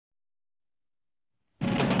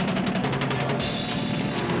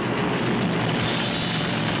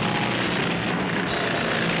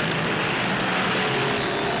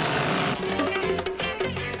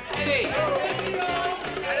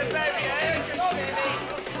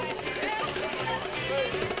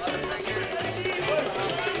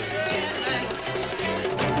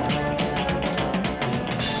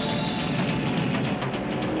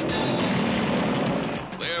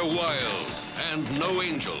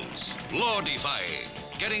angels, law-defying,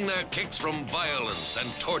 getting their kicks from violence and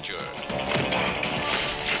torture.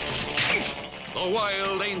 The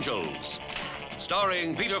Wild Angels,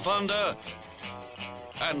 starring Peter Fonda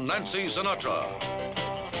and Nancy Sinatra.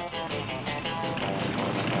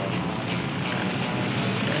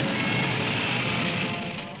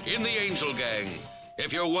 In the Angel Gang,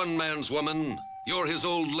 if you're one man's woman, you're his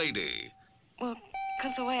old lady. Well,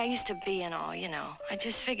 because the way I used to be and all, you know. I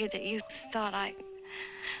just figured that you thought I...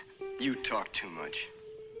 You talk too much.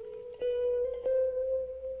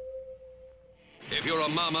 If you're a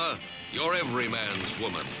mama, you're every man's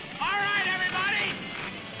woman. All right, everybody.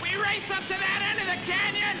 We race up to that end of the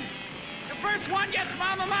canyon. The first one gets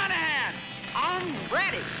Mama Monahan. I'm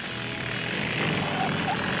ready.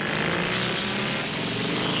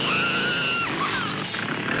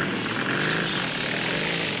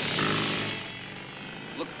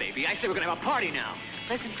 Look, baby, I say we're gonna have a party now.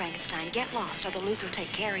 Listen, Frankenstein, get lost or the loser will take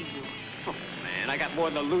care of you. Oh, man, I got more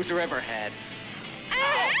than the loser ever had.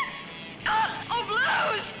 Oh,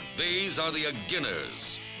 blues! These are the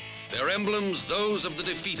Aginners. Their emblems, those of the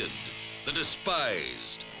defeated, the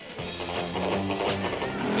despised.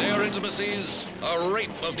 Their intimacies, a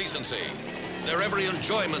rape of decency. Their every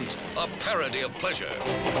enjoyment, a parody of pleasure.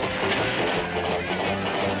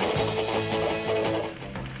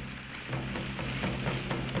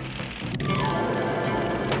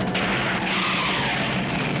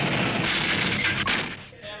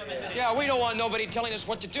 Yeah, we don't want nobody telling us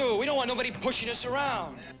what to do. We don't want nobody pushing us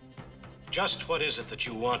around. Just what is it that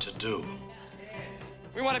you want to do?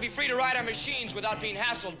 We want to be free to ride our machines without being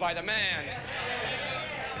hassled by the man.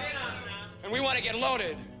 And we want to get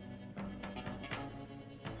loaded.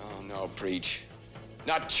 Oh, no, preach.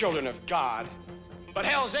 Not children of God, but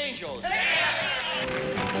hell's angels. Yeah!